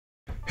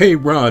Hey,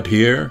 Rod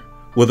here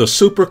with a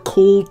super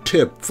cool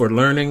tip for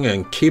learning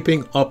and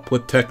keeping up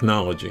with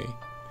technology.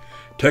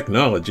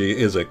 Technology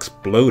is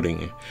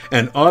exploding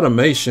and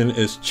automation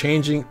is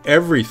changing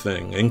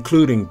everything,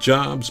 including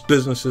jobs,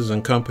 businesses,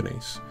 and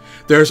companies.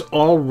 There's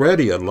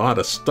already a lot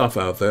of stuff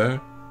out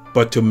there,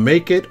 but to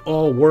make it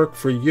all work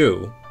for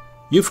you,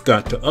 you've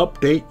got to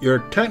update your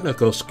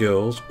technical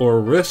skills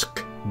or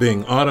risk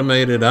being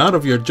automated out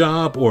of your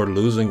job or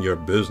losing your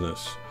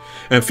business.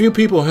 And few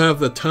people have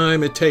the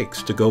time it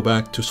takes to go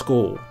back to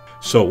school.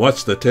 So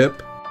what's the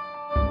tip?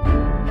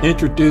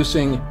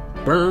 Introducing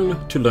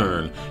Burn to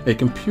Learn, a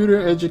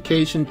computer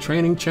education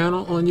training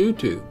channel on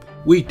YouTube.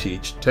 We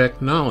teach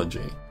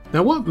technology.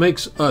 Now, what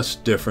makes us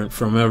different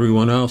from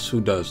everyone else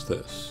who does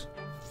this?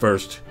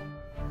 First,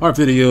 our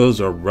videos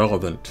are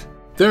relevant.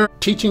 They're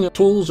teaching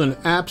tools and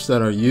apps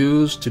that are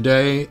used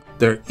today.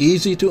 They're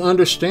easy to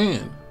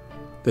understand.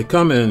 They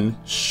come in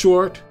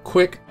short,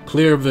 quick,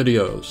 clear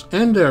videos,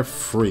 and they're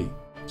free.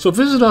 So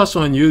visit us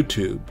on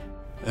YouTube.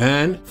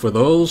 And for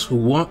those who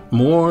want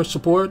more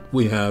support,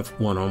 we have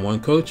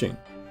one-on-one coaching.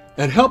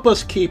 And help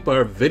us keep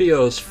our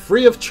videos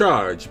free of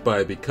charge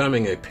by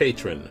becoming a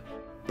patron.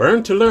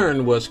 Burn to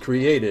Learn was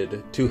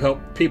created to help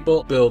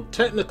people build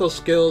technical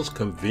skills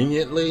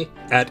conveniently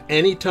at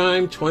any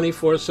time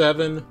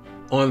 24/7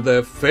 on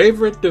their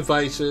favorite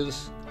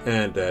devices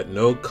and at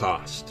no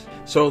cost.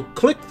 So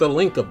click the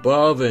link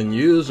above and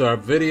use our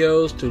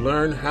videos to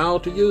learn how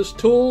to use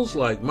tools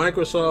like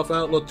Microsoft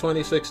Outlook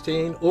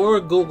 2016 or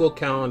Google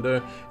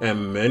Calendar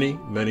and many,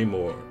 many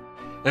more.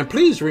 And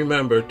please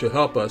remember to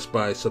help us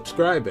by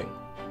subscribing.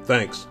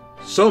 Thanks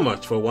so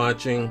much for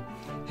watching.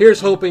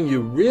 Here's hoping you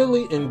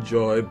really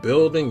enjoy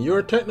building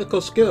your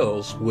technical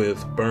skills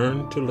with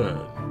Burn to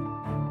Learn.